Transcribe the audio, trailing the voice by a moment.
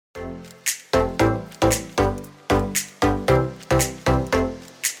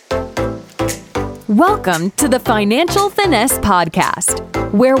Welcome to the Financial Finesse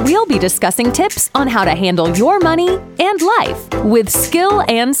Podcast, where we'll be discussing tips on how to handle your money and life with skill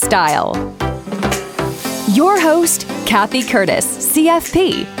and style. Your host, Kathy Curtis,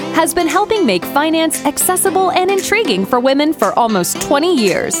 CFP, has been helping make finance accessible and intriguing for women for almost 20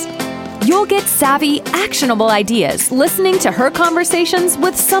 years. You'll get savvy, actionable ideas listening to her conversations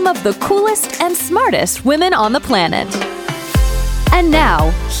with some of the coolest and smartest women on the planet. And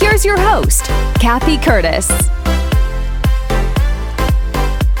now, here's your host, Kathy Curtis.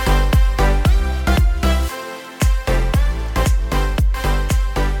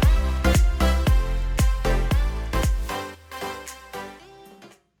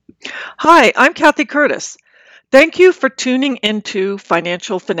 Hi, I'm Kathy Curtis. Thank you for tuning into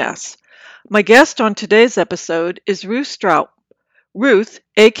Financial Finesse. My guest on today's episode is Ruth Stroup. Ruth,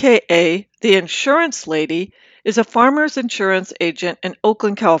 aka the Insurance Lady, is a farmer's insurance agent in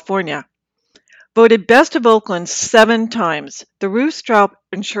Oakland, California. Voted Best of Oakland 7 times, the Ruth Stroup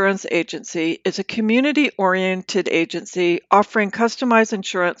Insurance Agency is a community-oriented agency offering customized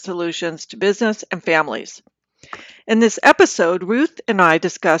insurance solutions to business and families. In this episode, Ruth and I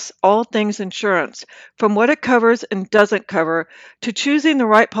discuss all things insurance, from what it covers and doesn't cover, to choosing the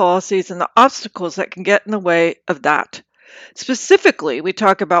right policies and the obstacles that can get in the way of that. Specifically, we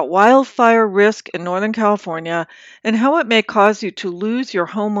talk about wildfire risk in Northern California and how it may cause you to lose your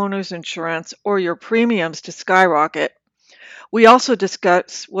homeowner's insurance or your premiums to skyrocket. We also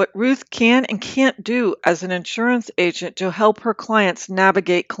discuss what Ruth can and can't do as an insurance agent to help her clients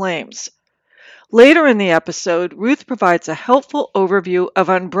navigate claims. Later in the episode, Ruth provides a helpful overview of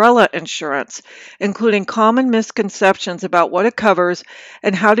umbrella insurance, including common misconceptions about what it covers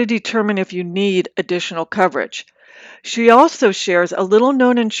and how to determine if you need additional coverage. She also shares a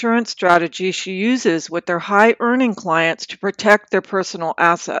little-known insurance strategy she uses with their high-earning clients to protect their personal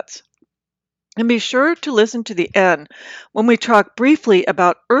assets. And be sure to listen to the end when we talk briefly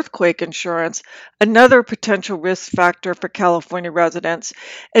about earthquake insurance, another potential risk factor for California residents,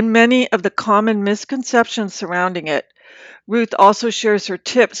 and many of the common misconceptions surrounding it. Ruth also shares her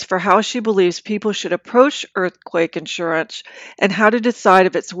tips for how she believes people should approach earthquake insurance and how to decide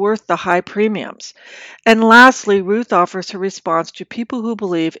if it's worth the high premiums. And lastly, Ruth offers her response to people who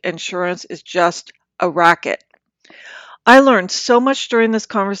believe insurance is just a racket. I learned so much during this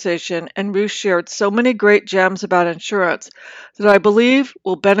conversation, and Ruth shared so many great gems about insurance that I believe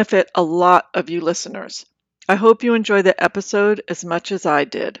will benefit a lot of you listeners. I hope you enjoy the episode as much as I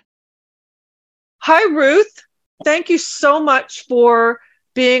did. Hi, Ruth. Thank you so much for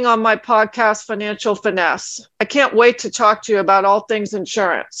being on my podcast, Financial Finesse. I can't wait to talk to you about all things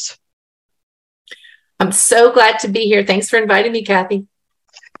insurance. I'm so glad to be here. Thanks for inviting me, Kathy.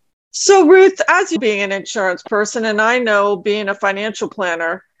 So, Ruth, as you being an insurance person, and I know being a financial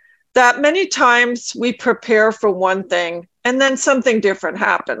planner, that many times we prepare for one thing and then something different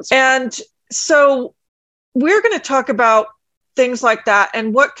happens. And so we're going to talk about things like that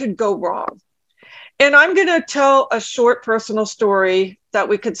and what could go wrong. And I'm going to tell a short personal story that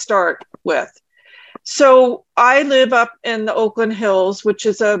we could start with. So I live up in the Oakland Hills, which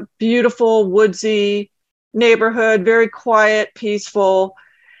is a beautiful, woodsy neighborhood, very quiet, peaceful.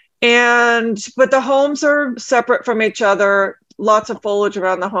 But the homes are separate from each other, lots of foliage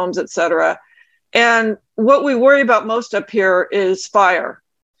around the homes, etc. And what we worry about most up here is fire.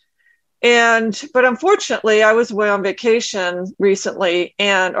 But unfortunately, I was away on vacation recently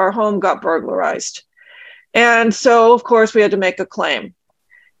and our home got burglarized. And so, of course, we had to make a claim.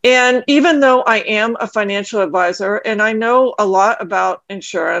 And even though I am a financial advisor and I know a lot about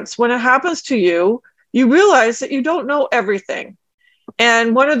insurance, when it happens to you, you realize that you don't know everything.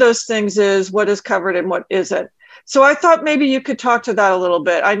 And one of those things is what is covered and what isn't. So I thought maybe you could talk to that a little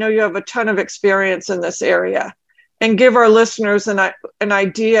bit. I know you have a ton of experience in this area and give our listeners an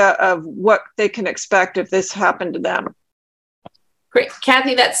idea of what they can expect if this happened to them. Great.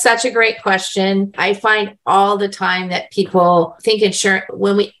 Kathy, that's such a great question. I find all the time that people think insurance,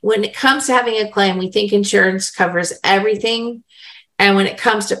 when it comes to having a claim, we think insurance covers everything. And when it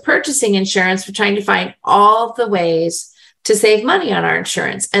comes to purchasing insurance, we're trying to find all the ways to save money on our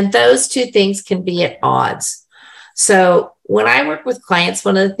insurance. And those two things can be at odds. So when I work with clients,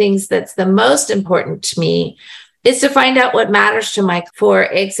 one of the things that's the most important to me is to find out what matters to my, for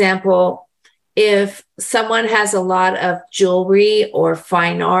example, if someone has a lot of jewelry or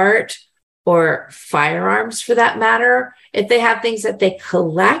fine art or firearms for that matter, if they have things that they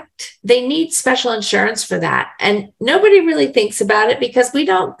collect, they need special insurance for that. And nobody really thinks about it because we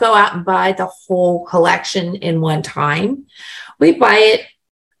don't go out and buy the whole collection in one time. We buy it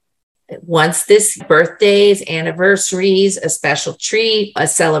once this birthdays, anniversaries, a special treat, a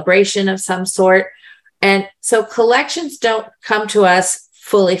celebration of some sort. And so collections don't come to us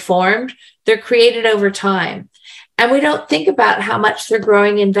fully formed. They're created over time. And we don't think about how much they're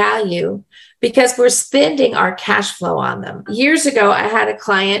growing in value because we're spending our cash flow on them. Years ago, I had a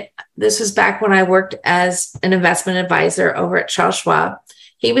client. This was back when I worked as an investment advisor over at Charles Schwab.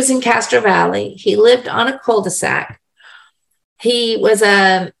 He was in Castro Valley. He lived on a cul-de-sac. He was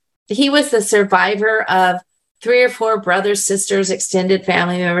the survivor of 3 or 4 brothers, sisters, extended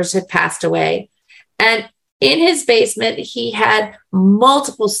family members had passed away. And in his basement, he had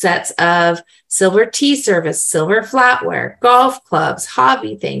multiple sets of silver tea service, silver flatware, golf clubs,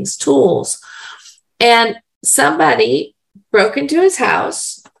 hobby things, tools. And somebody broke into his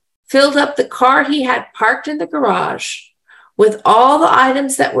house, filled up the car he had parked in the garage with all the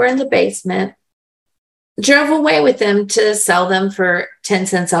items that were in the basement, drove away with them to sell them for 10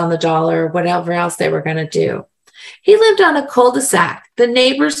 cents on the dollar or whatever else they were going to do. He lived on a cul-de-sac. The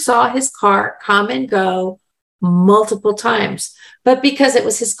neighbors saw his car come and go multiple times, but because it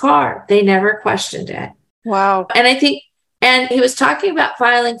was his car, they never questioned it. Wow. And he was talking about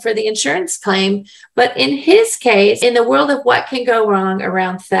filing for the insurance claim, but in his case, in the world of what can go wrong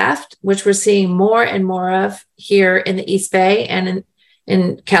around theft, which we're seeing more and more of here in the East Bay and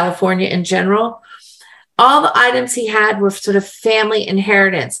in California in general, all the items he had were sort of family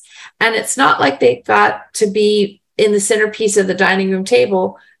inheritance. And it's not like they got to be in the centerpiece of the dining room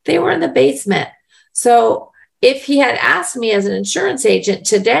table. They were in the basement. So if he had asked me as an insurance agent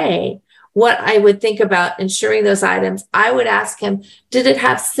today what I would think about insuring those items, I would ask him, did it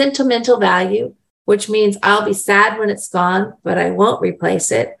have sentimental value, which means I'll be sad when it's gone, but I won't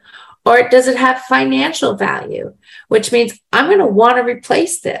replace it? Or does it have financial value, which means I'm going to want to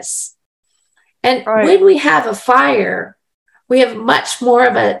replace this? And when we have a fire, we have much more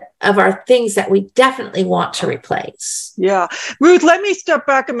of our things that we definitely want to replace. Yeah. Ruth, let me step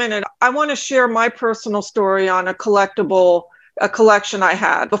back a minute. I want to share my personal story on a collection I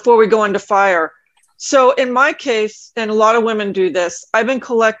had before we go into fire. So in my case, and a lot of women do this, I've been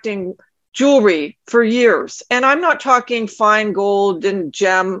collecting jewelry for years. And I'm not talking fine gold and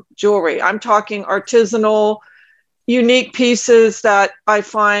gem jewelry. I'm talking artisanal, unique pieces that I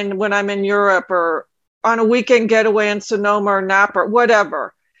find when I'm in Europe or on a weekend getaway in Sonoma or Napa or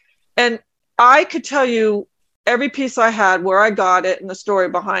whatever. And I could tell you every piece I had, where I got it, and the story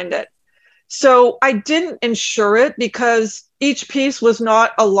behind it. So I didn't insure it because each piece was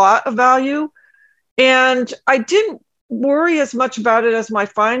not a lot of value. And I didn't worry as much about it as my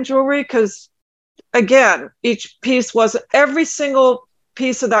fine jewelry because, again, each piece wasn't, every single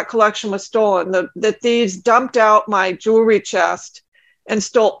piece of that collection was stolen. The thieves dumped out my jewelry chest and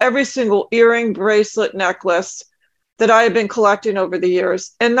stole every single earring, bracelet, necklace that I have been collecting over the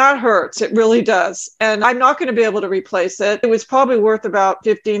years. And that hurts. It really does. And I'm not going to be able to replace it. It was probably worth about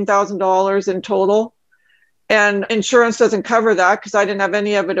 $15,000 in total. And insurance doesn't cover that because I didn't have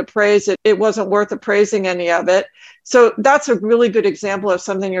any of it appraised. It wasn't worth appraising any of it. So that's a really good example of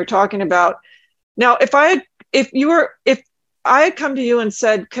something you're talking about. Now, if I had come to you and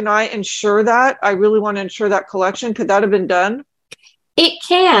said, can I insure that? I really want to insure that collection. Could that have been done? It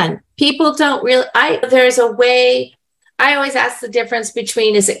can. People don't really, there's a way. I always ask the difference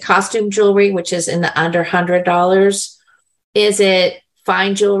between, is it costume jewelry, which is in the under $100? Is it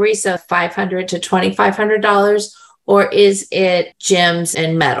fine jewelry, so $500 to $2,500? Or is it gems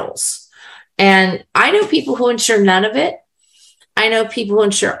and metals? And I know people who insure none of it. I know people who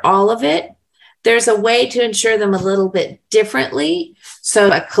insure all of it. There's a way to insure them a little bit differently.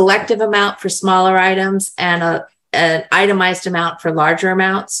 So a collective amount for smaller items and an itemized amount for larger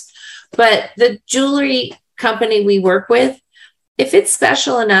amounts. But the jewelry company we work with, if it's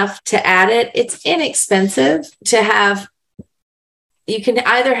special enough to add it, it's inexpensive to have. You can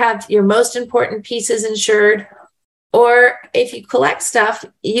either have your most important pieces insured, or if you collect stuff,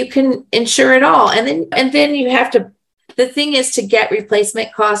 you can insure it all. And then you have to, the thing is, to get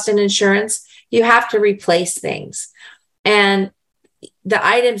replacement cost and insurance, you have to replace things. And the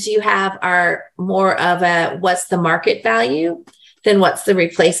items you have are more of a what's the market value than what's the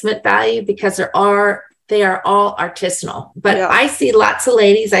replacement value, because they are all artisanal. But yeah. I see lots of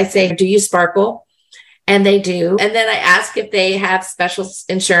ladies, I say, do you sparkle? And they do. And then I ask if they have special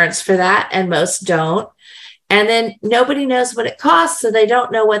insurance for that, and most don't. And then nobody knows what it costs, so they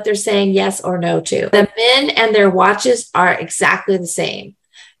don't know what they're saying yes or no to. The men and their watches are exactly the same.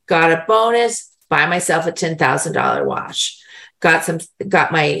 Got a bonus, buy myself a $10,000 watch.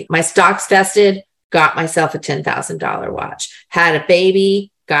 Got my stocks vested, got myself a $10,000 watch. Had a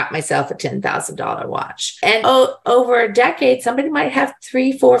baby, got myself a $10,000 watch. And over a decade, somebody might have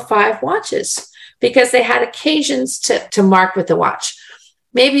 3, 4, 5 watches because they had occasions to mark with the watch.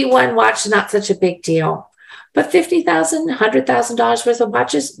 maybe one watch is not such a big deal. But $50,000, $100,000 worth of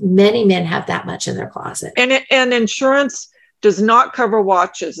watches, many men have that much in their closet. And insurance does not cover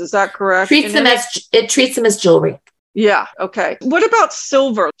watches. Is that correct? It treats them as jewelry. Yeah. Okay. What about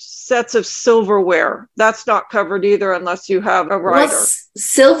silver? Sets of silverware. That's not covered either unless you have a rider. Well,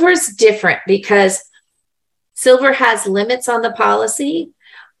 silver's different because silver has limits on the policy.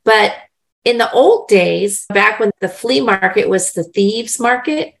 But in the old days, back when the flea market was the thieves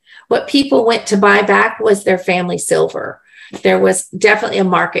market, what people went to buy back was their family silver. There was definitely a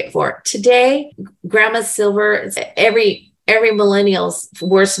market for it. Today, grandma's silver is every millennial's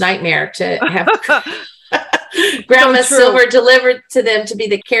worst nightmare to have grandma's silver delivered to them to be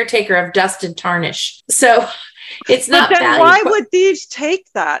the caretaker of dust and tarnish. So it's not valuable. But then why would thieves take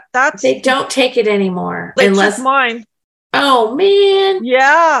that? They don't take it anymore. They took mine. Oh, man.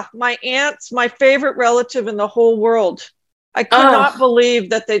 Yeah. My aunt's my favorite relative in the whole world. I could not believe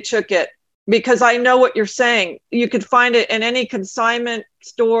that they took it because I know what you're saying. You could find it in any consignment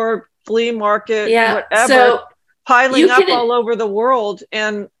store, flea market, whatever, piling up all over the world.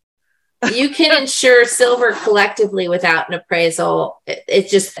 And you can insure silver collectively without an appraisal. It's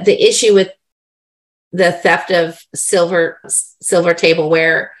just the issue with the theft of silver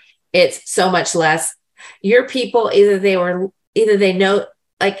tableware. It's so much less. Your people, either they know,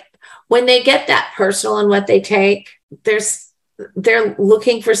 like when they get that personal in what they take, they're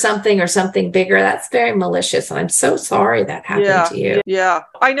looking for something or something bigger. That's very malicious. And I'm so sorry that happened to you. Yeah,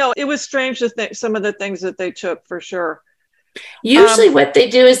 I know. It was strange to think some of the things that they took for sure. Usually what they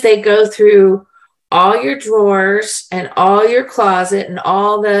do is they go through all your drawers and all your closet and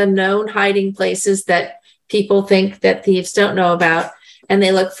all the known hiding places that people think that thieves don't know about. And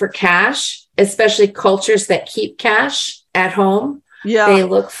they look for cash, especially cultures that keep cash at home. Yeah. They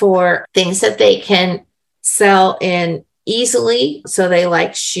look for things that they can sell in easily. So they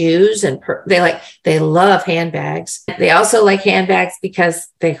like shoes and they love handbags. They also like handbags because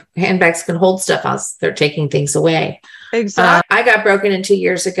handbags can hold stuff else. They're taking things away. Exactly. I got broken in 2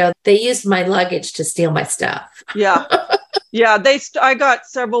 years ago. They used my luggage to steal my stuff. Yeah. Yeah. I got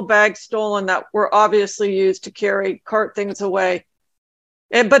several bags stolen that were obviously used to cart things away.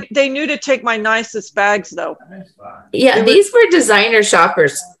 But they knew to take my nicest bags, though. Yeah, these were designer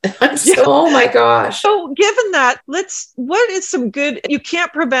shoppers. Oh, my gosh. So given that, what is some good, you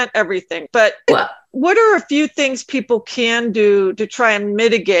can't prevent everything, but what are a few things people can do to try and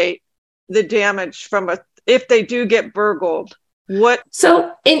mitigate the damage if they do get burgled?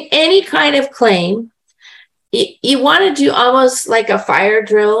 So in any kind of claim, you want to do almost like a fire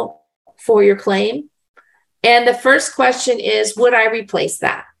drill for your claim. And the first question is, would I replace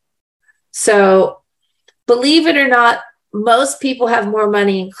that? So believe it or not, most people have more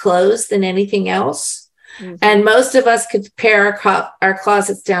money in clothes than anything else. Mm-hmm. And most of us could pare our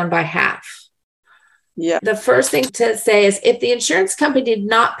closets down by half. Yeah. The first thing to say is, if the insurance company did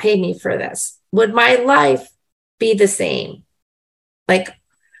not pay me for this, would my life be the same? Like,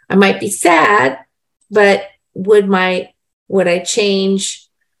 I might be sad, but would I change?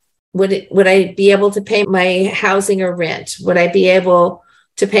 Would I be able to pay my housing or rent? Would I be able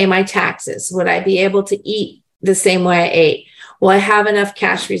to pay my taxes? Would I be able to eat the same way I ate? Will I have enough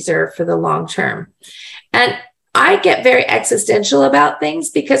cash reserve for the long term? And I get very existential about things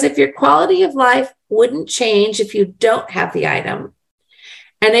because if your quality of life wouldn't change if you don't have the item,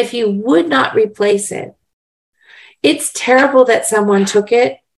 and if you would not replace it, it's terrible that someone took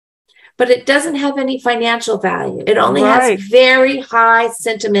it, but it doesn't have any financial value. It only has very high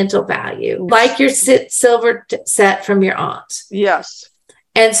sentimental value, like your silver set from your aunt. Yes.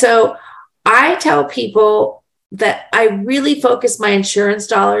 And so I tell people that I really focus my insurance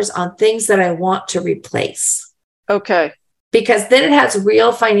dollars on things that I want to replace. Okay. Because then it has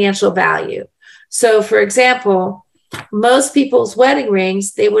real financial value. So for example, most people's wedding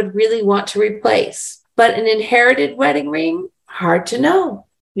rings, they would really want to replace, but an inherited wedding ring, hard to know.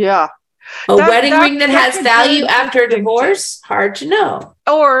 Yeah. A wedding ring that has value after a divorce, hard to know.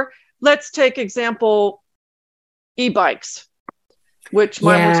 Or let's take example, e-bikes, which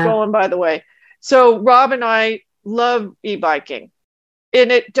mine was stolen, by the way. So Rob and I love e-biking,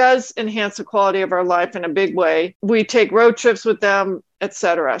 and it does enhance the quality of our life in a big way. We take road trips with them,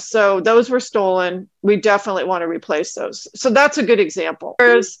 etc. So those were stolen. We definitely want to replace those. So that's a good example.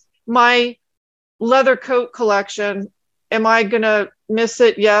 Whereas my leather coat collection, am I going to miss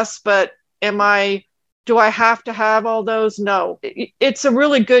it? Yes. But do I have to have all those? No. It's a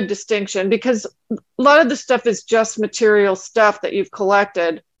really good distinction because a lot of the stuff is just material stuff that you've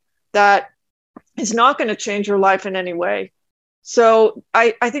collected that is not going to change your life in any way. So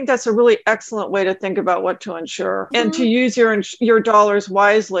I think that's a really excellent way to think about what to insure and to use your dollars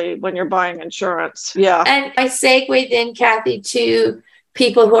wisely when you're buying insurance. Yeah. And I segue then, Kathy, to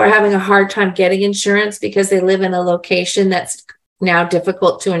people who are having a hard time getting insurance because they live in a location that's now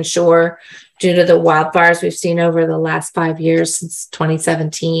difficult to insure due to the wildfires we've seen over the last 5 years since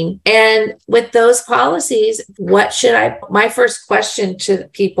 2017. And with those policies, my first question to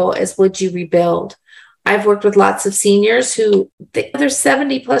people is, would you rebuild? I've worked with lots of seniors who they're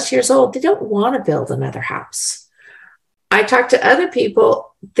 70 plus years old. They don't want to build another house. I talk to other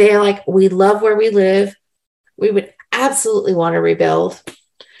people. They're like, we love where we live. We would absolutely want to rebuild.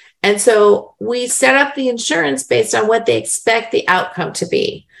 And so we set up the insurance based on what they expect the outcome to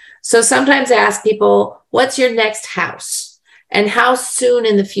be. So sometimes I ask people, what's your next house? And how soon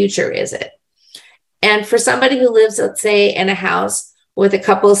in the future is it? And for somebody who lives, let's say, in a house with a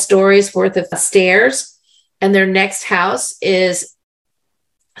couple of stories worth of stairs, and their next house is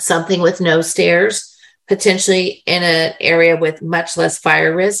something with no stairs, potentially in an area with much less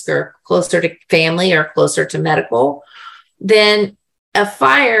fire risk or closer to family or closer to medical, then a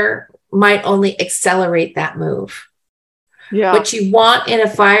fire might only accelerate that move. Yeah. What you want in a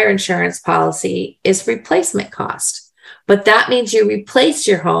fire insurance policy is replacement cost, but that means you replace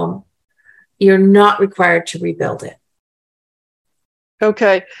your home. You're not required to rebuild it.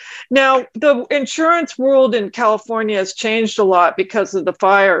 Okay. Now, the insurance world in California has changed a lot because of the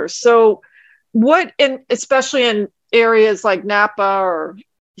fires. So especially in areas like Napa or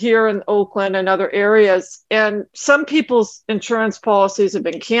here in Oakland and other areas, and some people's insurance policies have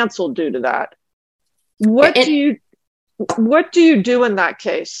been canceled due to that. What do you do in that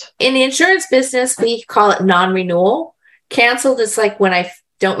case? In the insurance business, we call it non-renewal. Canceled is like when I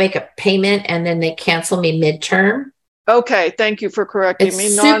don't make a payment and then they cancel me midterm. Okay, thank you for correcting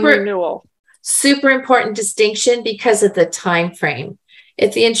me. Non-renewal. Super important distinction because of the time frame.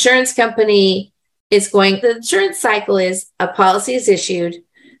 If the insurance company the insurance cycle is a policy is issued,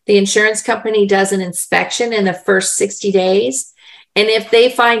 the insurance company does an inspection in the first 60 days. And if they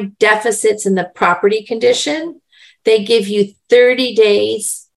find deficits in the property condition, they give you 30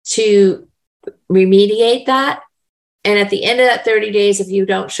 days to remediate that. And at the end of that 30 days, if you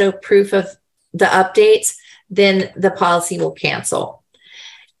don't show proof of the updates, then the policy will cancel.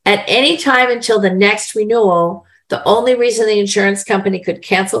 At any time until the next renewal, the only reason the insurance company could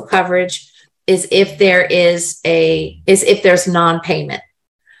cancel coverage is if there's non-payment.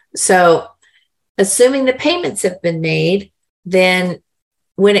 So assuming the payments have been made, then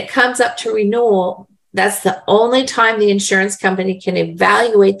when it comes up to renewal, that's the only time the insurance company can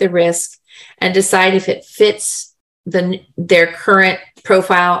evaluate the risk and decide if it fits their current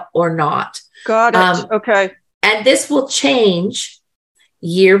profile or not. Got it. Okay. And this will change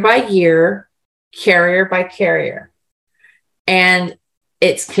year by year, carrier by carrier. And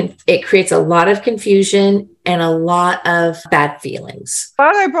it creates a lot of confusion and a lot of bad feelings.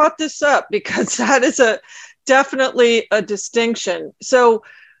 Glad I brought this up because that is definitely a distinction. So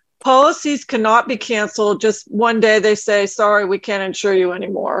policies cannot be canceled. Just one day they say, sorry, we can't insure you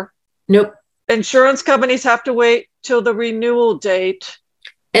anymore. Nope. Insurance companies have to wait till the renewal date.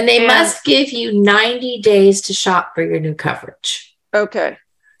 And they must give you 90 days to shop for your new coverage. Okay.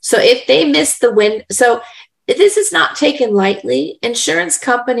 So if they miss the window, so this is not taken lightly. Insurance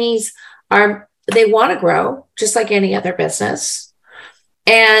companies they want to grow just like any other business.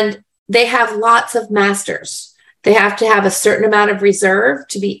 And they have lots of masters. They have to have a certain amount of reserve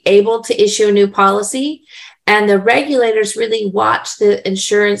to be able to issue a new policy. And the regulators really watch the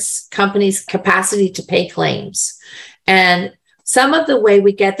insurance company's capacity to pay claims. And some of the way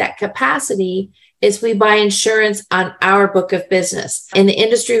we get that capacity is we buy insurance on our book of business. In the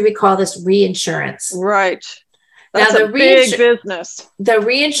industry, we call this reinsurance. Right. That's a big business. The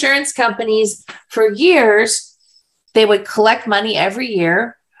reinsurance companies, for years, they would collect money every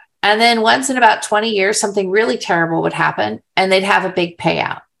year. And then once in about 20 years, something really terrible would happen and they'd have a big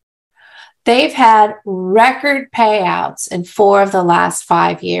payout. They've had record payouts in 4 of the last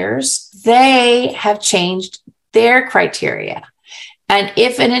 5 years. They have changed their criteria. And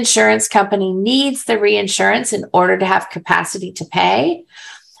if an insurance company needs the reinsurance in order to have capacity to pay,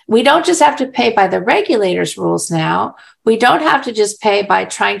 we don't just have to pay by the regulators' rules now. We don't have to just pay by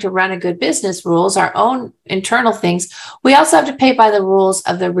trying to run a good business rules, our own internal things. We also have to pay by the rules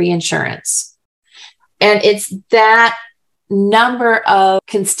of the reinsurance. And it's that number of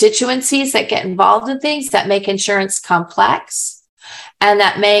constituencies that get involved in things that make insurance complex and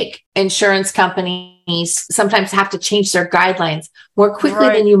that make insurance companies sometimes have to change their guidelines more quickly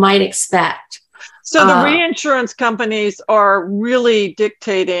than you might expect. So the reinsurance companies are really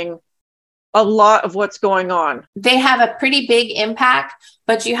dictating a lot of what's going on. They have a pretty big impact,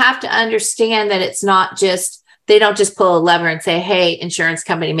 but you have to understand that it's not just, they don't just pull a lever and say, hey, insurance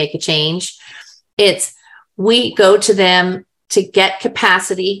company, make a change. It's, we go to them to get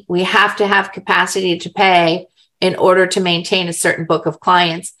capacity. We have to have capacity to pay in order to maintain a certain book of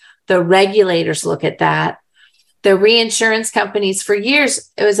clients. The regulators look at that. The reinsurance companies, for years,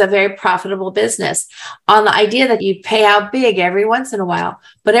 it was a very profitable business on the idea that you pay out big every once in a while,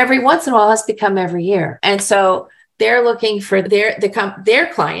 but every once in a while has become every year. And so they're looking for their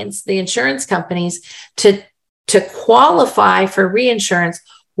clients, the insurance companies, to qualify for reinsurance.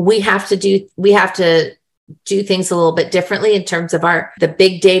 We have to do things a little bit differently in terms of the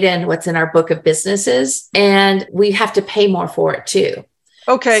big data and what's in our book of businesses. And we have to pay more for it too.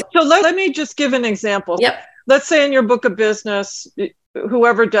 Okay. So let me just give an example. Yep. Let's say in your book of business,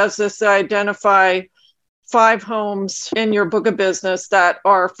 whoever does this, they identify 5 homes in your book of business that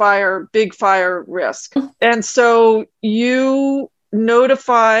are big fire risk. And so you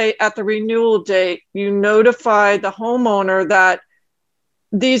notify at the renewal date, you notify the homeowner that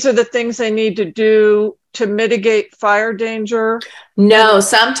these are the things they need to do to mitigate fire danger. No,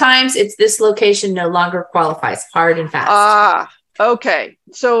 sometimes it's this location no longer qualifies, hard and fast. Okay.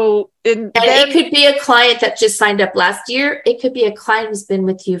 So it could be a client that just signed up last year. It could be a client who's been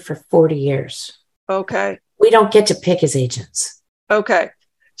with you for 40 years. Okay. We don't get to pick his agents. Okay.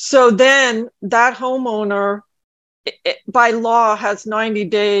 So then that homeowner, by law, has 90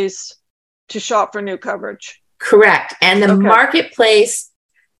 days to shop for new coverage. Correct. And the marketplace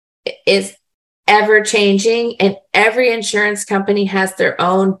is ever changing, and every insurance company has their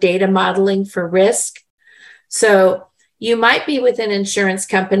own data modeling for risk. So you might be with an insurance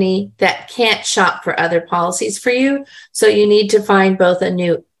company that can't shop for other policies for you. So you need to find both a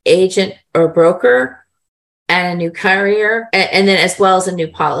new agent or broker and a new carrier, and then as well as a new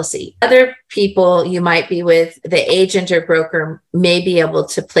policy. Other people you might be with, the agent or broker may be able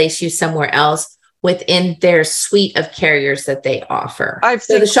to place you somewhere else within their suite of carriers that they offer.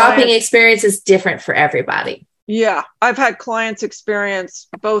 So the shopping experience is different for everybody. Yeah, I've had clients experience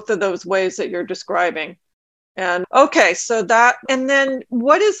both of those ways that you're describing. And okay, so that, and then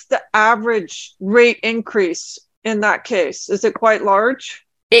what is the average rate increase in that case? Is it quite large?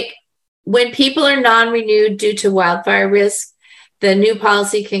 When people are non-renewed due to wildfire risk, the new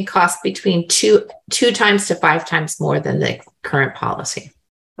policy can cost between two times to 5 times more than the current policy.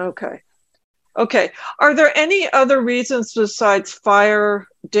 Okay. Are there any other reasons besides fire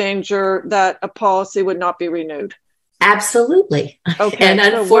danger that a policy would not be renewed? Absolutely. Okay. And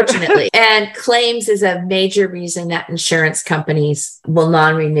unfortunately, and claims is a major reason that insurance companies will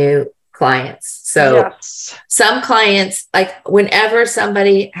non-renew clients. So some clients, like whenever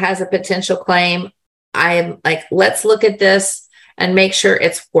somebody has a potential claim, I'm like, let's look at this and make sure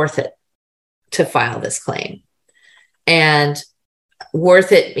it's worth it to file this claim. And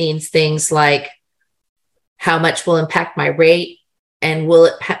worth it means things like how much will impact my rate, and will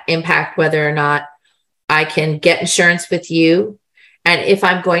it impact whether or not I can get insurance with you? And if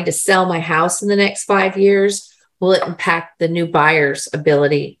I'm going to sell my house in the next 5 years, will it impact the new buyer's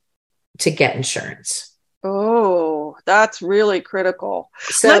ability to get insurance? Oh, that's really critical.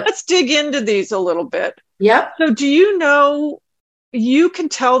 So let's dig into these a little bit. Yep. So do you know, you can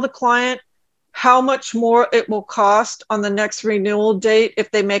tell the client how much more it will cost on the next renewal date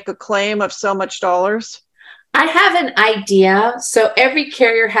if they make a claim of so much dollars? I have an idea. So every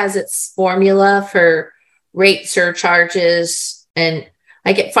carrier has its formula for rate surcharges. And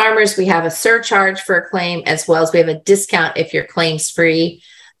like at Farmers, we have a surcharge for a claim, as well as we have a discount if your claim's free.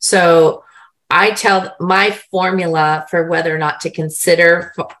 So I tell my formula for whether or not to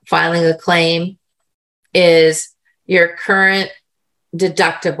consider filing a claim is your current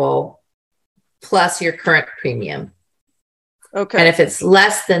deductible plus your current premium. Okay. And if it's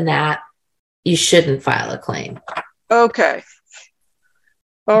less than that, you shouldn't file a claim. Okay.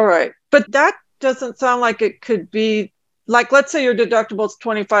 All right. But that doesn't sound like it could be, like, let's say your deductible is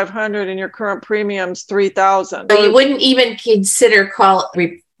 $2,500 and your current premium's $3,000. So you wouldn't even consider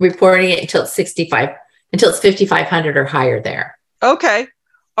reporting it until it's $5,500 or higher there. Okay.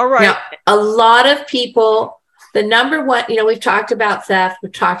 All right. Now, a lot of people, the number one, we've talked about theft,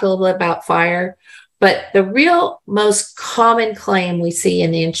 we've talked a little bit about fire, but the real most common claim we see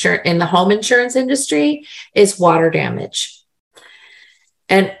in the home insurance industry is water damage.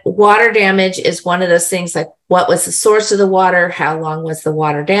 And water damage is one of those things, like, what was the source of the water? How long was the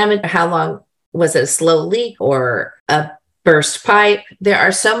water damage? How long was it a slow leak or a burst pipe? There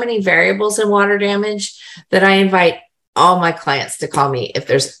are so many variables in water damage that I invite all my clients to call me if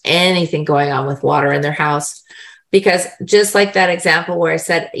there's anything going on with water in their house. Because just like that example where I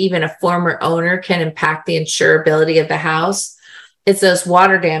said even a former owner can impact the insurability of the house, it's those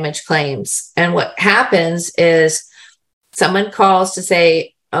water damage claims. And what happens is someone calls to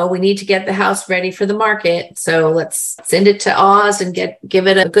say, oh, we need to get the house ready for the market, so let's send it to Oz and give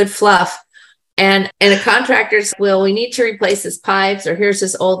it a good fluff. And a contractor's, well, we need to replace this pipes, or here's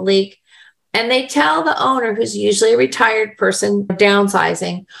this old leak. And they tell the owner, who's usually a retired person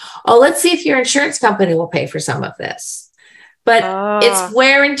downsizing, oh, let's see if your insurance company will pay for some of this. But it's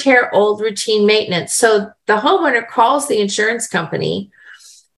wear and tear, old routine maintenance. So the homeowner calls the insurance company,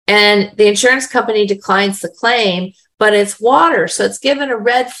 and the insurance company declines the claim, but it's water. So it's given a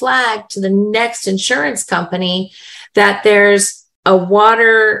red flag to the next insurance company that there's a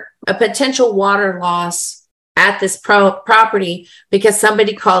potential water loss at this property because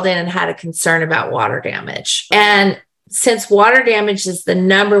somebody called in and had a concern about water damage. And since water damage is the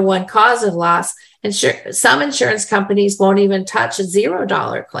number one cause of loss, some insurance companies won't even touch a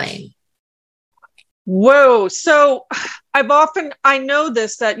 $0 claim. Whoa. So I know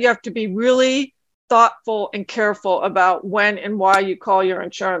this, that you have to be really thoughtful and careful about when and why you call your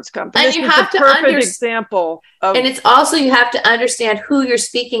insurance company. And this is a perfect example of, and it's also, you have to understand who you're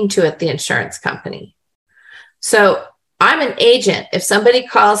speaking to at the insurance company. So I'm an agent. If somebody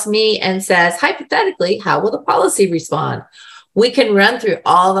calls me and says, hypothetically, how will the policy respond? We can run through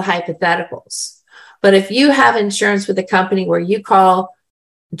all the hypotheticals. But if you have insurance with a company where you call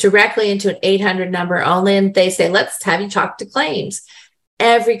directly into an 800 number only, and they say, let's have you talk to claims,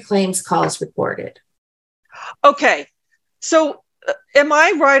 every claims call is recorded. Okay. So am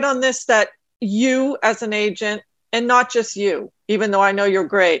I right on this, that you as an agent, and not just you, even though I know you're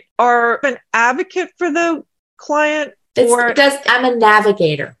great, are an advocate for the client? I'm a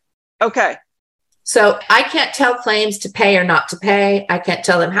navigator. Okay. So I can't tell claims to pay or not to pay. I can't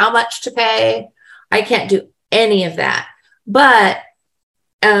tell them how much to pay. I can't do any of that. But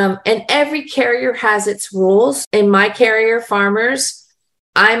and every carrier has its rules. In my carrier, Farmers,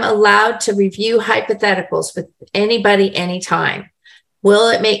 I'm allowed to review hypotheticals with anybody anytime.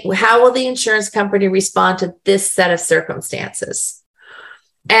 How will the insurance company respond to this set of circumstances?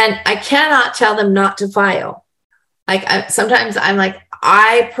 And I cannot tell them not to file. Sometimes I'm like,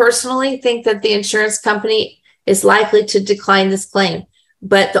 I personally think that the insurance company is likely to decline this claim,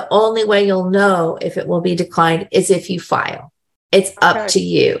 but the only way you'll know if it will be declined is if you file. It's up to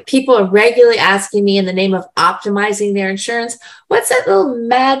you. People are regularly asking me, in the name of optimizing their insurance, what's that little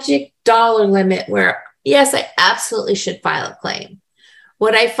magic dollar limit where, yes, I absolutely should file a claim.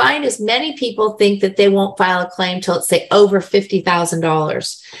 What I find is many people think that they won't file a claim till it's, say, over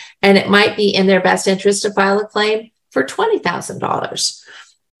 $50,000. And it might be in their best interest to file a claim for $20,000.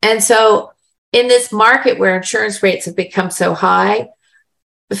 And so in this market where insurance rates have become so high,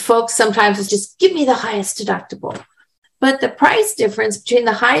 folks sometimes will just give me the highest deductible. But the price difference between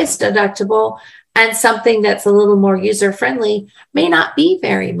the highest deductible and something that's a little more user-friendly may not be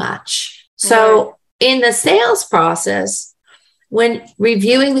very much. So in the sales process, when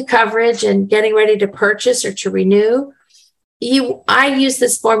reviewing the coverage and getting ready to purchase or to renew, I use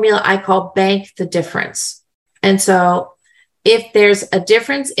this formula I call bank the difference. And so if there's a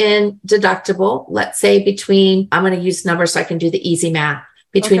difference in deductible, let's say I'm going to use numbers so I can do the easy math,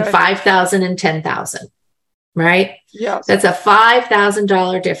 between $5,000 and $10,000. Right? Yes. That's a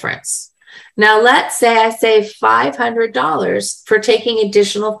 $5,000 difference. Now, let's say I save $500 for taking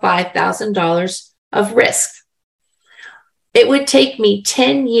additional $5,000 of risk. It would take me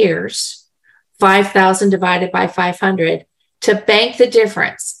 10 years, 5,000 divided by 500, to bank the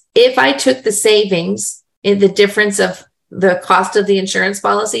difference. If I took the savings in the difference of the cost of the insurance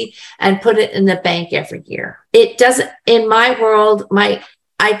policy and put it in the bank every year. It doesn't, in my world,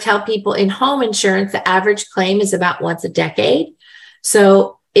 I tell people in home insurance, the average claim is about once a decade.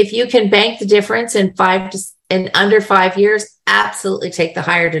 So if you can bank the difference in under 5 years, absolutely take the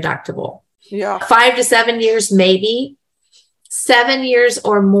higher deductible. Yeah. 5 to 7 years, maybe. 7 years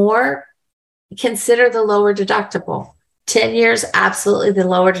or more, consider the lower deductible. 10 years, absolutely the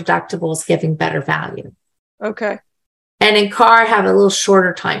lower deductible is giving better value. Okay. And in car, have a little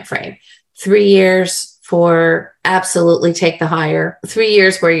shorter time frame. 3 years for absolutely take the higher, 3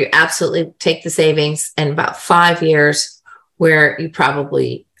 years where you absolutely take the savings, and about 5 years where you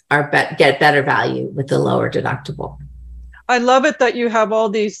probably get better value with the lower deductible. I love it that you have all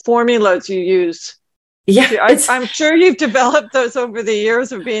these formulas you use. Yeah, I'm sure you've developed those over the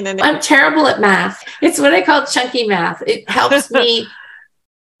years of being an. I'm terrible at math. It's what I call chunky math. It helps me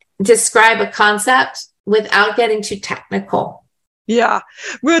describe a concept without getting too technical. Yeah.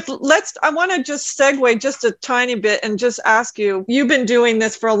 Ruth, I want to just segue just a tiny bit and just ask you, you've been doing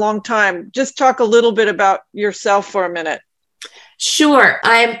this for a long time. Just talk a little bit about yourself for a minute. Sure.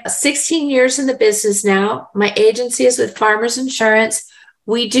 I'm 16 years in the business now. My agency is with Farmers Insurance.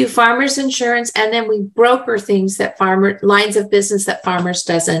 We do Farmers Insurance, and then we broker things that lines of business that Farmers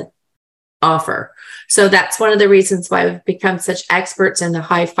doesn't offer. So that's one of the reasons why we've become such experts in the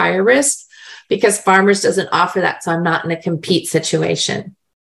high fire risk, because Farmers doesn't offer that. So I'm not in a compete situation.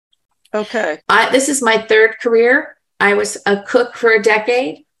 Okay. This is my third career. I was a cook for a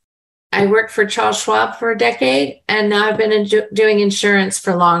decade. I worked for Charles Schwab for a decade, and now I've been doing insurance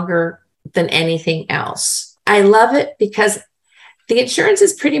for longer than anything else. I love it because the insurance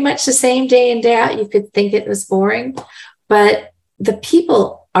is pretty much the same day in, day out. You could think it was boring, but the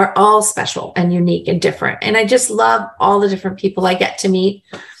people are all special and unique and different. And I just love all the different people I get to meet.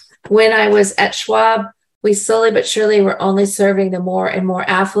 When I was at Schwab, we slowly but surely were only serving the more and more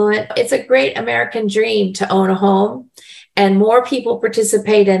affluent. It's a great American dream to own a home, and more people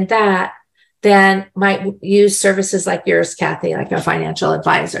participate in that than might use services like yours, Kathy, like a financial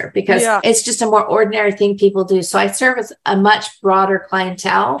advisor, because it's just a more ordinary thing people do. So I service a much broader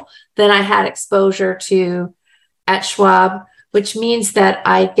clientele than I had exposure to at Schwab, which means that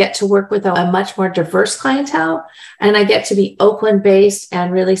I get to work with a much more diverse clientele, and I get to be Oakland based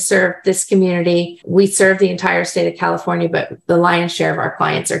and really serve this community. We serve the entire state of California, but the lion's share of our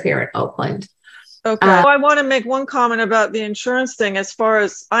clients are here in Oakland. Okay. I want to make one comment about the insurance thing. As far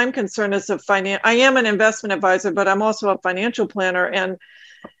as I'm concerned, I am an investment advisor, but I'm also a financial planner, and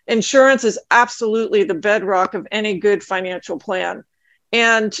insurance is absolutely the bedrock of any good financial plan.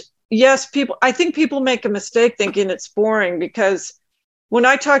 And yes, I think people make a mistake thinking it's boring, because when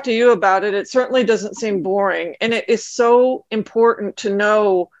I talk to you about it, it certainly doesn't seem boring. And it is so important to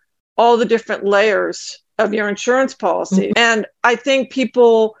know all the different layers of your insurance policy. Mm-hmm. And I think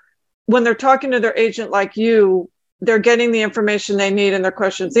people, when they're talking to their agent like you, they're getting the information they need and their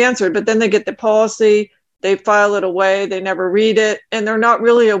questions answered, but then they get the policy, they file it away, they never read it, and they're not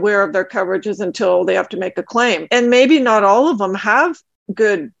really aware of their coverages until they have to make a claim. And maybe not all of them have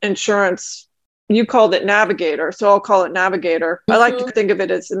good insurance. You called it Navigator, so I'll call it Navigator. Mm-hmm. I like to think of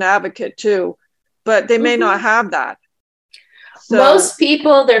it as an advocate too, but they may not have that. So, most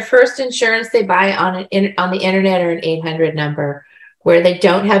people, their first insurance they buy on the internet or an 800 number where they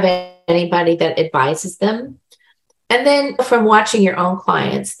don't have anybody that advises them. And then from watching your own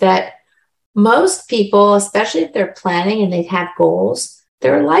clients, that most people, especially if they're planning and they have goals,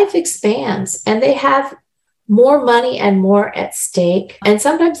 their life expands and they have more money and more at stake. And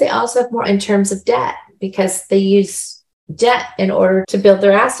sometimes they also have more in terms of debt, because they use debt in order to build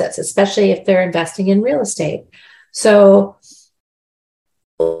their assets, especially if they're investing in real estate. So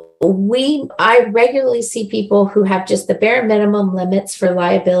I regularly see people who have just the bare minimum limits for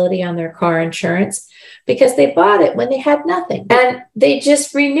liability on their car insurance because they bought it when they had nothing, and they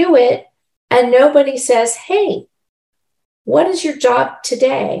just renew it. And nobody says, hey, what is your job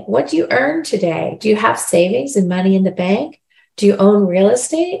today? What do you earn today? Do you have savings and money in the bank? Do you own real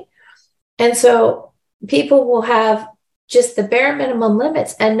estate? And so people will have just the bare minimum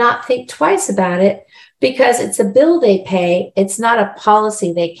limits and not think twice about it, because it's a bill they pay. It's not a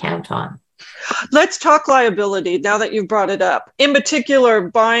policy they count on. Let's talk liability now that you've brought it up. In particular,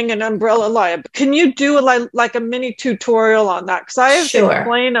 buying an umbrella liability. Can you do like a mini tutorial on that? Because I have to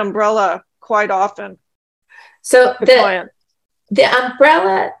explain umbrella quite often. So the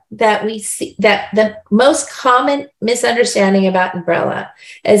umbrella that we see, that the most common misunderstanding about umbrella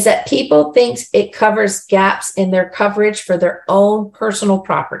is that people think it covers gaps in their coverage for their own personal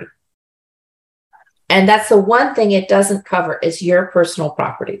property. And that's the one thing it doesn't cover, is your personal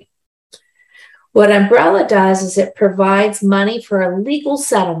property. What umbrella does is it provides money for a legal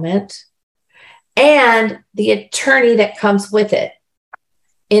settlement and the attorney that comes with it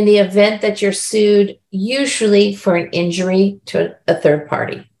in the event that you're sued, usually for an injury to a third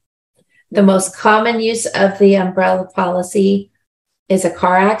party. The most common use of the umbrella policy is a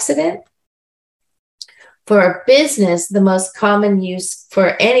car accident. For a business, the most common use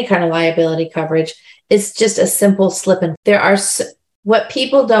for any kind of liability coverage is just a simple slip and what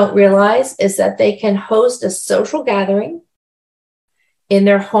people don't realize is that they can host a social gathering in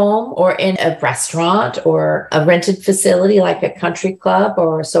their home or in a restaurant or a rented facility like a country club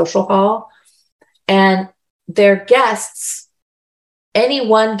or a social hall. And their guests, any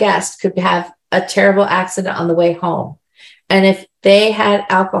one guest could have a terrible accident on the way home. And if they had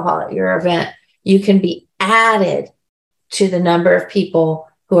alcohol at your event, you can be added to the number of people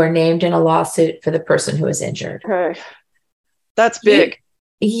who are named in a lawsuit for the person who is injured. Okay. That's big.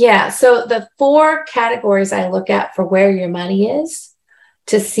 Yeah. So the 4 categories I look at for where your money is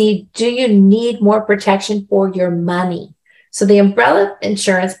to see, do you need more protection for your money? So the umbrella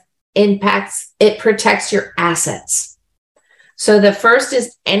insurance it protects your assets. So the first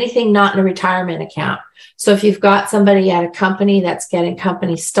is anything not in a retirement account. So if you've got somebody at a company that's getting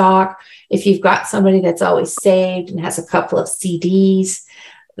company stock, if you've got somebody that's always saved and has a couple of CDs,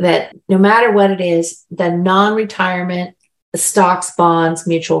 that no matter what it is, the non-retirement stocks, bonds,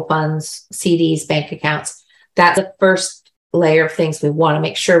 mutual funds, CDs, bank accounts, that's the first layer of things we want to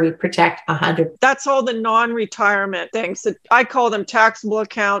make sure we protect 100. That's all the non-retirement things that I call them taxable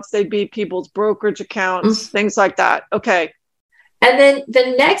accounts. They'd be people's brokerage accounts, things like that. Okay. And then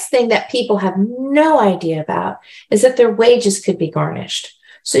the next thing that people have no idea about is that their wages could be garnished.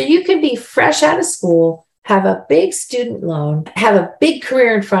 So you can be fresh out of school, have a big student loan, have a big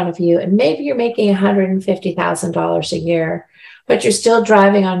career in front of you, and maybe you're making $150,000 a year, but you're still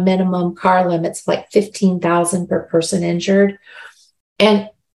driving on minimum car limits, like $15,000 per person injured. And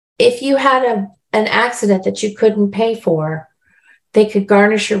if you had an accident that you couldn't pay for, they could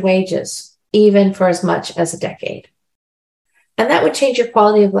garnish your wages, even for as much as a decade. And that would change your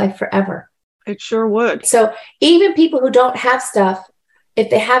quality of life forever. It sure would. So even people who don't have stuff,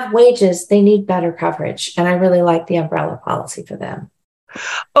 if they have wages, they need better coverage. And I really like the umbrella policy for them.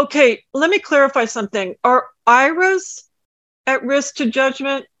 Okay, let me clarify something. Are IRAs at risk to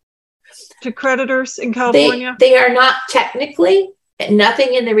judgment to creditors in California? They are not technically.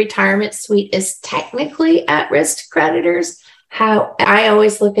 Nothing in the retirement suite is technically at risk to creditors. How I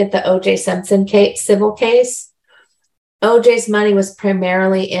always look at the O.J. Simpson civil case. OJ's money was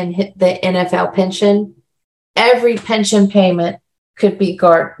primarily in the NFL pension. Every pension payment could be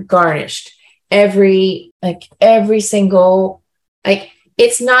garnished. Every single,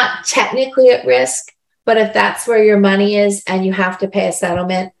 it's not technically at risk, but if that's where your money is and you have to pay a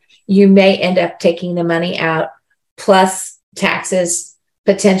settlement, you may end up taking the money out plus taxes,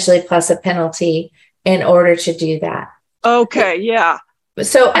 potentially plus a penalty in order to do that. Okay, yeah.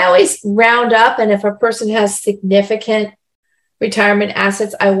 So I always round up, and if a person has significant retirement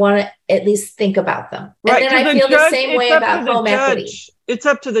assets, I want to at least think about them. Right, and then I feel the same way about home equity. It's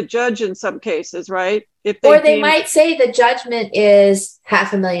up to the judge in some cases, right? Or they might say the judgment is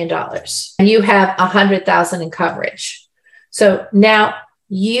 $500,000 and you have 100,000 in coverage. So now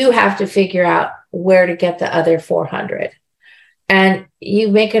you have to figure out where to get the other 400, and you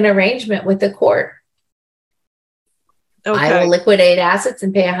make an arrangement with the court. Okay. I will liquidate assets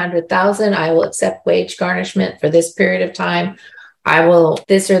and pay 100,000. I will accept wage garnishment for this period of time. I will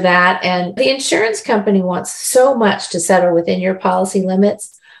this or that. And the insurance company wants so much to settle within your policy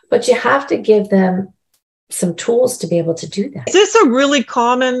limits, but you have to give them some tools to be able to do that. Is this a really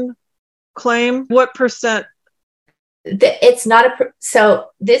common claim? What percent? It's not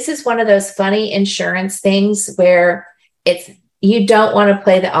so this is one of those funny insurance things where you don't want to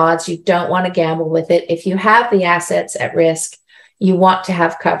play the odds. You don't want to gamble with it. If you have the assets at risk, you want to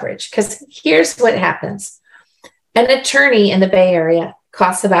have coverage, because here's what happens. An attorney in the Bay Area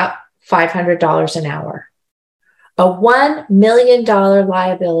costs about $500 an hour. A $1 million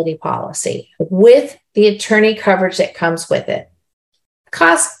liability policy with the attorney coverage that comes with it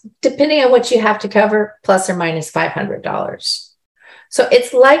costs, depending on what you have to cover, plus or minus $500. So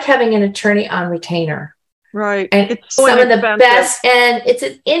it's like having an attorney on retainer. Right. And it's some of the best, and it's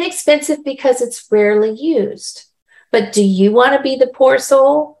inexpensive because it's rarely used. But do you want to be the poor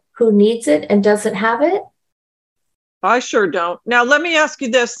soul who needs it and doesn't have it? I sure don't. Now, let me ask you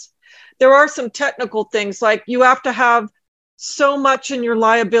this. There are some technical things, like you have to have so much in your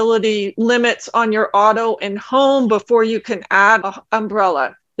liability limits on your auto and home before you can add an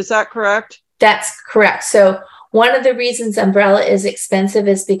umbrella. Is that correct? That's correct. So one of the reasons umbrella is expensive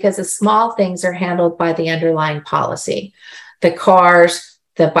is because the small things are handled by the underlying policy. The cars,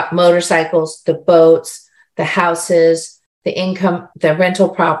 the motorcycles, the boats, the houses, the income, the rental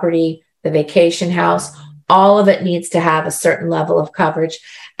property, the vacation house, all of it needs to have a certain level of coverage.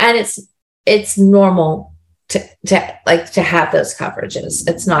 And it's normal to have those coverages.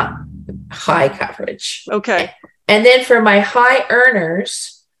 It's not high coverage. Okay. And then for my high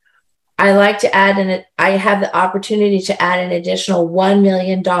earners, I like to I have the opportunity to add an additional $1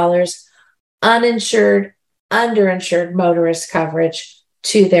 million uninsured, underinsured motorist coverage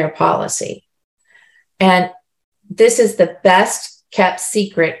to their policy. And this is the best kept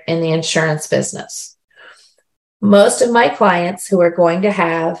secret in the insurance business. Most of my clients who are going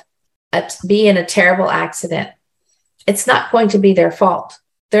to be in a terrible accident, it's not going to be their fault.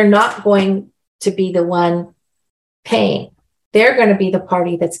 They're not going to be the one paying. They're going to be the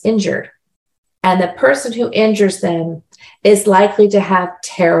party that's injured. and the person who injures them is likely to have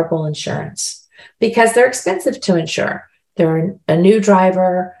terrible insurance because they're expensive to insure. They're a new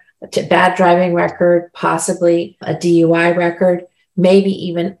driver, a bad driving record, possibly a DUI record, maybe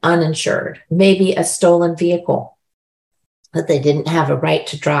even uninsured, maybe a stolen vehicle that they didn't have a right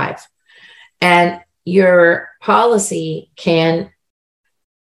to drive. And your policy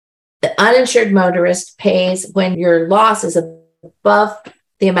the uninsured motorist pays when your loss is above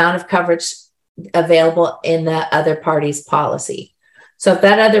the amount of coverage available in the other party's policy. So if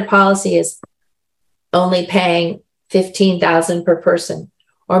that other policy is only paying $15,000 per person,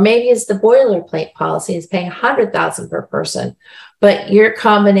 or maybe it's the boilerplate policy is paying $100,000 per person, but your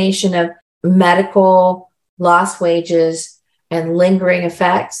combination of medical, lost wages, and lingering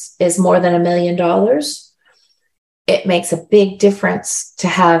effects is more than $1 million, it makes a big difference to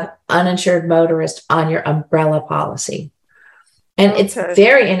have uninsured motorist on your umbrella policy. And it's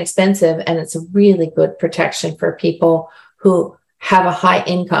very inexpensive, and it's a really good protection for people who have a high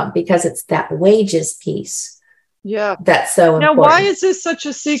income because it's that wages piece. Yeah. That's so important. Now, why is this such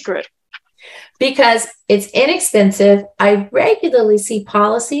a secret? Because it's inexpensive. I regularly see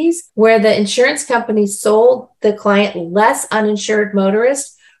policies where the insurance company sold the client less uninsured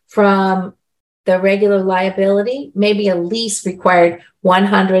motorist from the regular liability. Maybe a lease required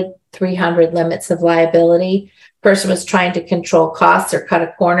 100, 300 limits of liability. Person was trying to control costs or cut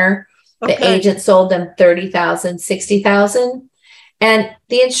a corner. Okay. The agent sold them 30,000, 60,000. And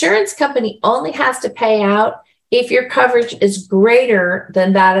the insurance company only has to pay out if your coverage is greater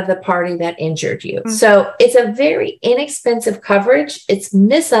than that of the party that injured you. Mm-hmm. So it's a very inexpensive coverage. It's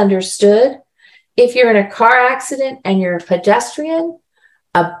misunderstood. If you're in a car accident and you're a pedestrian,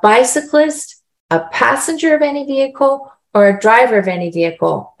 a bicyclist, a passenger of any vehicle, or a driver of any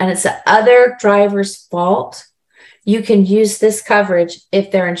vehicle, and it's the other driver's fault, you can use this coverage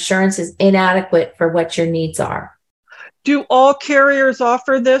if their insurance is inadequate for what your needs are. Do all carriers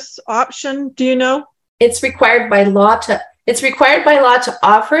offer this option? Do you know? It's required by law to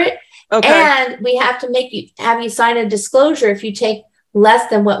offer it. Okay. And we have to have you sign a disclosure if you take less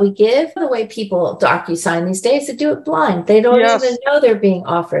than what we give. The way people DocuSign these days, they do it blind. They don't even know they're being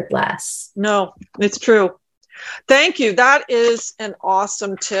offered less. No, it's true. Thank you. That is an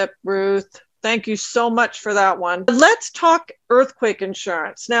awesome tip, Ruth. Thank you so much for that one. Let's talk earthquake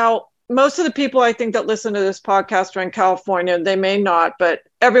insurance. Now, most of the people I think that listen to this podcast are in California. They may not, but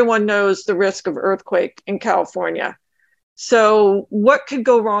everyone knows the risk of earthquake in California. So what could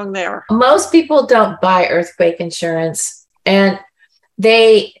go wrong there? Most people don't buy earthquake insurance, and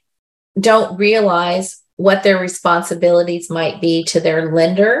they don't realize what their responsibilities might be to their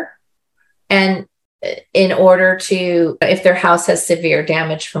lender. And in order to, if their house has severe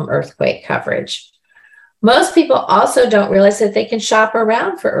damage from earthquake coverage. Most people also don't realize that they can shop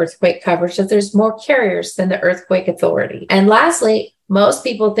around for earthquake coverage, that there's more carriers than the Earthquake Authority. And lastly, most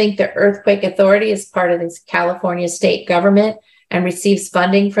people think the Earthquake Authority is part of the California state government and receives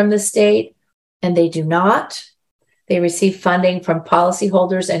funding from the state, and they do not. They receive funding from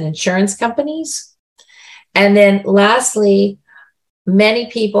policyholders and insurance companies. And then lastly,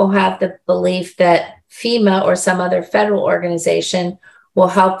 many people have the belief that FEMA or some other federal organization will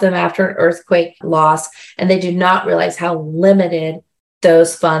help them after an earthquake loss, and they do not realize how limited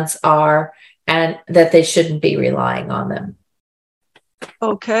those funds are and that they shouldn't be relying on them.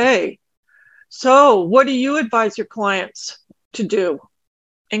 Okay. So what do you advise your clients to do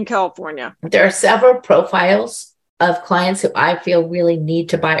in California? There are several profiles of clients who I feel really need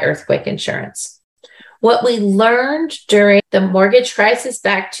to buy earthquake insurance. What we learned during the mortgage crisis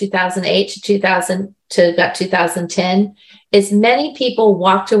back 2008 to about 2010 is many people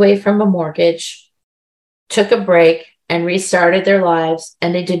walked away from a mortgage, took a break, and restarted their lives.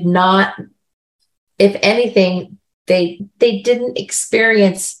 And they did not, if anything, they didn't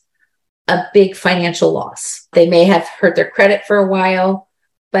experience a big financial loss. They may have hurt their credit for a while,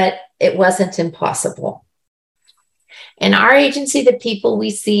 but it wasn't impossible. In our agency, the people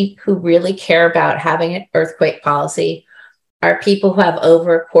we see who really care about having an earthquake policy are people who have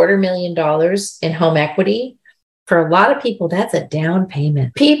over $250,000 in home equity. For a lot of people, that's a down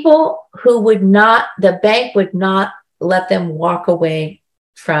payment. People who the bank would not let them walk away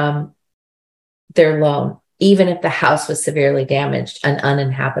from their loan, even if the house was severely damaged and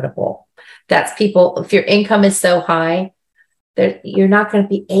uninhabitable. That's people, if your income is so high, that you're not going to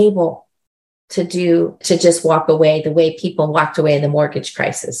be able to just walk away the way people walked away in the mortgage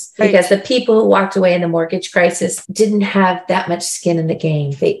crisis. Right. Because the people who walked away in the mortgage crisis didn't have that much skin in the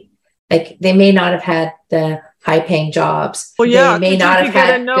game. They may not have had the high-paying jobs. Well, yeah, They may because not if have you get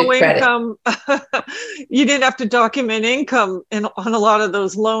a had no good credit. income, you didn't have to document income on a lot of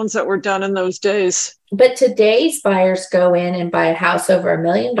those loans that were done in those days. But today's buyers go in and buy a house over $1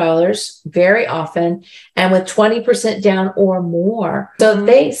 million very often, and with 20% down or more. So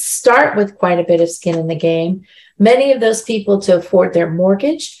they start with quite a bit of skin in the game. Many of those people, to afford their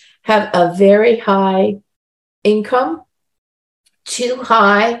mortgage, have a very high income, too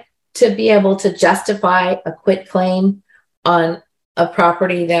high to be able to justify a quit claim on a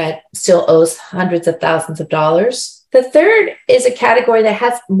property that still owes hundreds of thousands of dollars. The third is a category that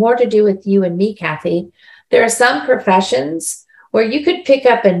has more to do with you and me, Kathy. There are some professions where you could pick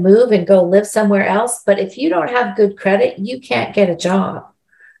up and move and go live somewhere else, but if you don't have good credit, you can't get a job.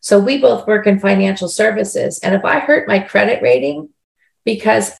 So we both work in financial services. And if I hurt my credit rating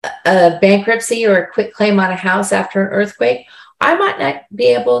because a bankruptcy or a quit claim on a house after an earthquake, I might not be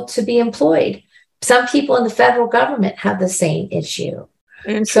able to be employed. Some people in the federal government have the same issue.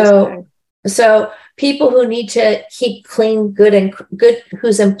 Interesting. So people who need to keep clean, good,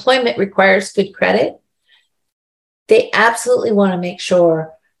 whose employment requires good credit, they absolutely want to make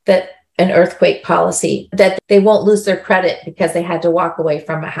sure that an earthquake policy, that they won't lose their credit because they had to walk away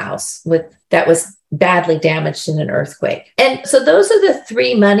from a house that was badly damaged in an earthquake. And so those are the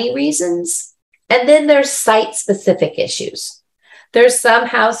three money reasons. And then there's site-specific issues. There's some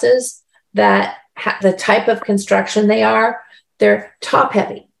houses that the type of construction they're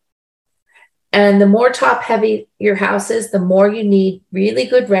top-heavy. And the more top-heavy your house is, the more you need really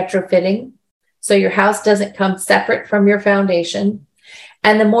good retrofitting, so your house doesn't come separate from your foundation,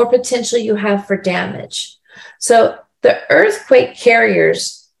 and the more potential you have for damage. So the earthquake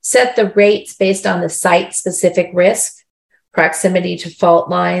carriers set the rates based on the site-specific risk, proximity to fault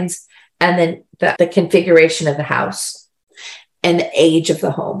lines, and then the configuration of the house and the age of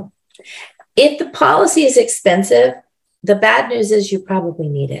the home. If the policy is expensive, the bad news is you probably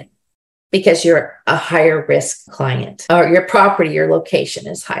need it because you're a higher risk client, or your property, your location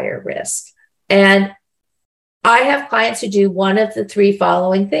is higher risk. And I have clients who do one of the three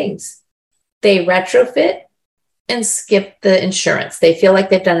following things. They retrofit and skip the insurance. They feel like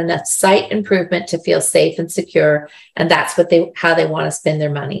they've done enough site improvement to feel safe and secure. And that's how they want to spend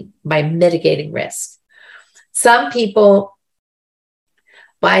their money, by mitigating risk. Some people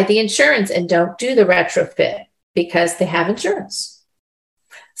buy the insurance and don't do the retrofit because they have insurance.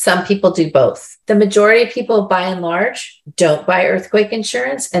 Some people do both. The majority of people, by and large, don't buy earthquake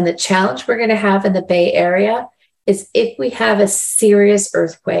insurance. And the challenge we're going to have in the Bay Area is if we have a serious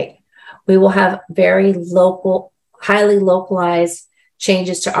earthquake, we will have very local, highly localized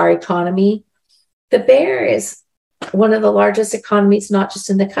changes to our economy. The Bay Area is one of the largest economies, not just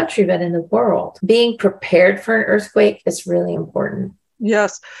in the country, but in the world. Being prepared for an earthquake is really important.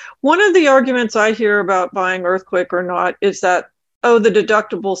 Yes. One of the arguments I hear about buying earthquake or not is that, the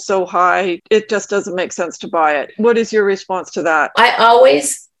deductible's so high, it just doesn't make sense to buy it. What is your response to that? I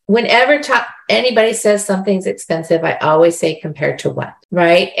always, whenever anybody says something's expensive, I always say compared to what,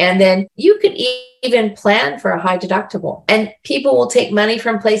 right? And then you could even plan for a high deductible. And people will take money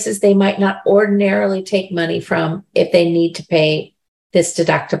from places they might not ordinarily take money from if they need to pay this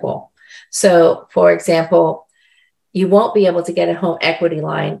deductible. So, for example, you won't be able to get a home equity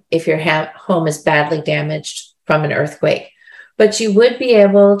line if your home is badly damaged from an earthquake. But you would be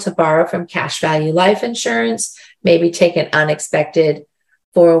able to borrow from cash value life insurance, maybe take an unexpected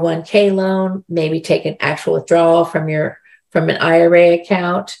 401k loan, maybe take an actual withdrawal from an IRA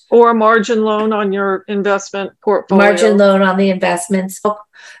account. Or a margin loan on your investment portfolio. Margin loan on the investments.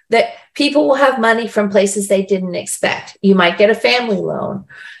 That people will have money from places they didn't expect. You might get a family loan.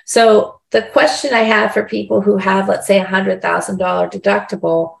 So the question I have for people who have, let's say, $100,000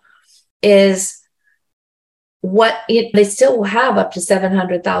 deductible is, they still will have up to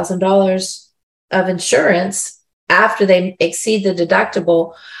 $700,000 of insurance after they exceed the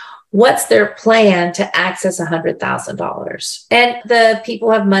deductible. What's their plan to access $100,000? And the people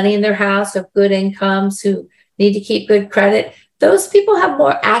who have money in their house, of good incomes, who need to keep good credit, those people have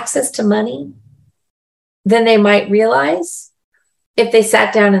more access to money than they might realize if they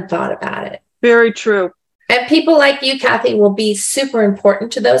sat down and thought about it. Very true. And people like you, Kathy, will be super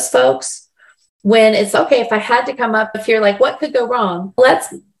important to those folks. When it's okay, if I had to come up, if you're like, what could go wrong?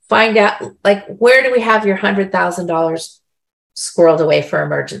 Let's find out, where do we have your $100,000 squirreled away for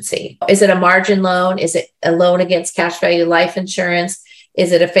emergency? Is it a margin loan? Is it a loan against cash value life insurance?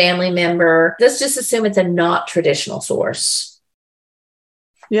 Is it a family member? Let's just assume it's a not traditional source.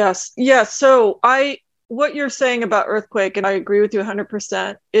 Yes. Yes. So what you're saying about earthquake, and I agree with you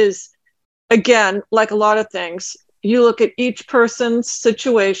 100%, is, again, like a lot of things, you look at each person's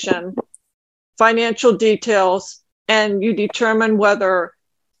situation financial details and you determine whether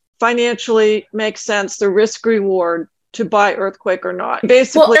financially makes sense, the risk reward to buy earthquake or not.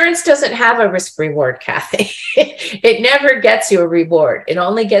 Basically, well, insurance doesn't have a risk reward, Kathy. It never gets you a reward. It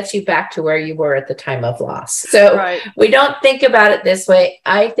only gets you back to where you were at the time of loss. So right. We don't think about it this way.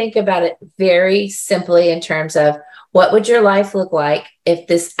 I think about it very simply in terms of what would your life look like if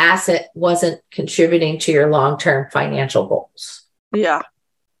this asset wasn't contributing to your long-term financial goals? Yeah.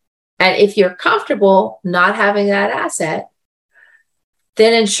 And if you're comfortable not having that asset,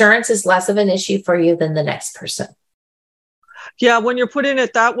 then insurance is less of an issue for you than the next person. Yeah, when you're putting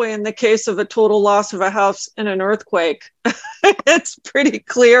it that way, in the case of a total loss of a house in an earthquake, it's pretty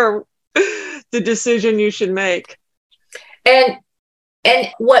clear the decision you should make. And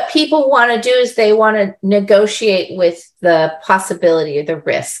what people want to do is they want to negotiate with the possibility or the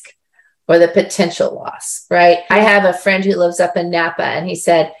risk or the potential loss, right? I have a friend who lives up in Napa, and he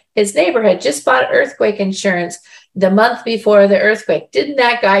said his neighbor had just bought earthquake insurance the month before the earthquake. Didn't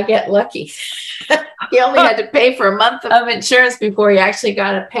that guy get lucky? He only had to pay for a month of insurance before he actually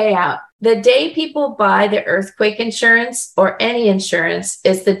got a payout. The day people buy the earthquake insurance or any insurance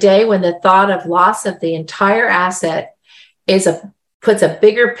is the day when the thought of loss of the entire asset puts a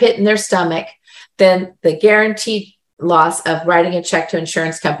bigger pit in their stomach than the guaranteed loss of writing a check to an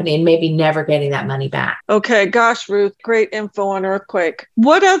insurance company and maybe never getting that money back. Okay, gosh, Ruth, great info on earthquake.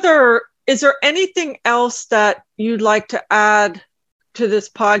 Is there anything else that you'd like to add to this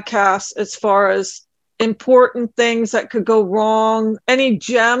podcast as far as important things that could go wrong? Any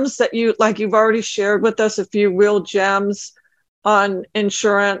gems that you've already shared with us, a few real gems on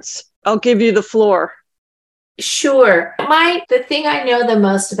insurance? I'll give you the floor. Sure. The thing I know the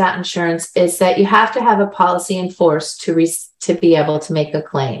most about insurance is that you have to have a policy in force to be able to make a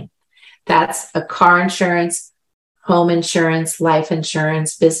claim. That's a car insurance, home insurance, life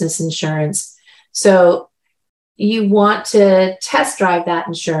insurance, business insurance. So you want to test drive that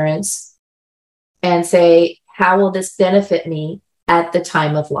insurance and say, how will this benefit me at the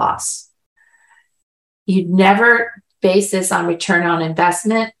time of loss? You'd never base this on return on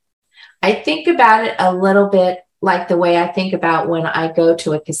investment. I think about it a little bit like the way I think about when I go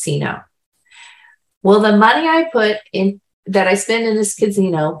to a casino. Will the money I put in that I spend in this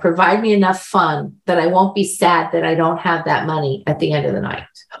casino provide me enough fun that I won't be sad that I don't have that money at the end of the night?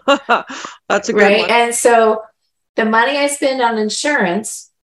 That's a good right? one. And so the money I spend on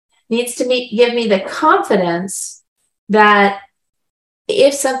insurance needs to give me the confidence that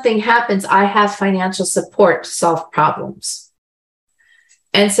if something happens, I have financial support to solve problems.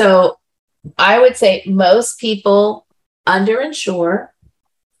 And so I would say most people underinsure.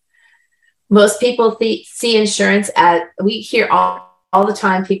 Most people see insurance we hear all the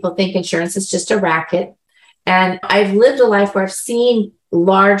time, people think insurance is just a racket. And I've lived a life where I've seen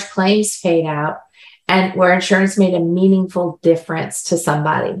large claims paid out and where insurance made a meaningful difference to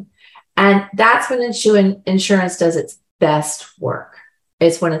somebody. And that's when insurance does its best work.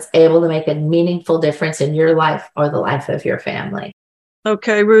 It's when it's able to make a meaningful difference in your life or the life of your family.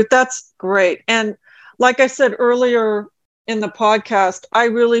 Okay, Ruth, that's great. And like I said earlier in the podcast, I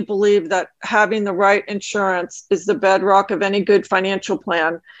really believe that having the right insurance is the bedrock of any good financial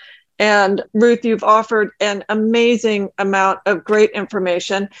plan. And Ruth, you've offered an amazing amount of great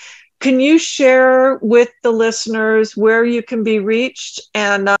information. Can you share with the listeners where you can be reached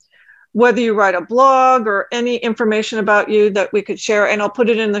and whether you write a blog or any information about you that we could share? And I'll put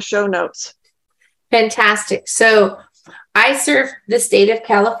it in the show notes. Fantastic. So I serve the state of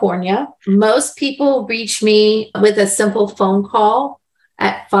California. Most people reach me with a simple phone call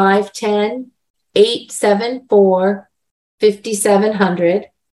at 510-874-5700.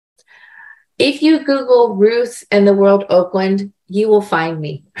 If you Google Ruth and the World Oakland, you will find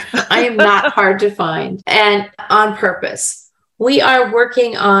me. I am not hard to find, and on purpose. We are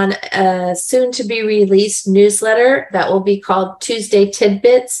working on a soon-to-be-released newsletter that will be called Tuesday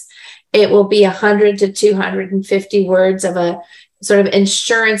Tidbits. It will be 100 to 250 words of a sort of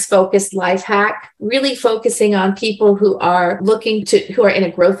insurance-focused life hack, really focusing on people who are who are in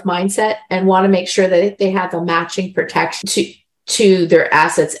a growth mindset and want to make sure that they have a matching protection to their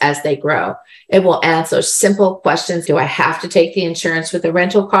assets as they grow. It will answer simple questions. Do I have to take the insurance with a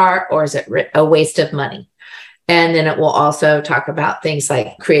rental car, or is it a waste of money? And then it will also talk about things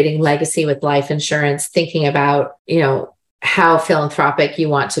like creating legacy with life insurance, thinking about, how philanthropic you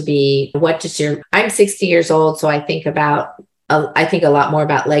want to be. I'm 60 years old, so I think a lot more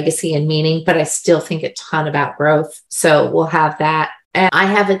about legacy and meaning, but I still think a ton about growth. So we'll have that. And I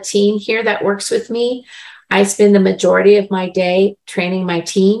have a team here that works with me. I spend the majority of my day training my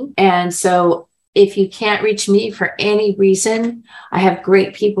team. And so If you can't reach me for any reason, I have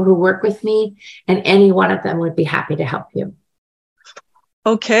great people who work with me, and any one of them would be happy to help you.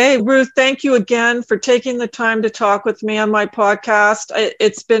 Okay, Ruth, thank you again for taking the time to talk with me on my podcast.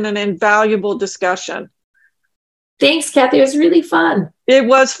 It's been an invaluable discussion. Thanks, Kathy. It was really fun. It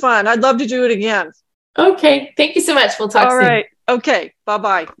was fun. I'd love to do it again. Okay. Thank you so much. We'll talk soon. All right. Okay.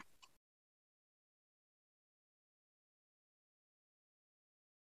 Bye-bye.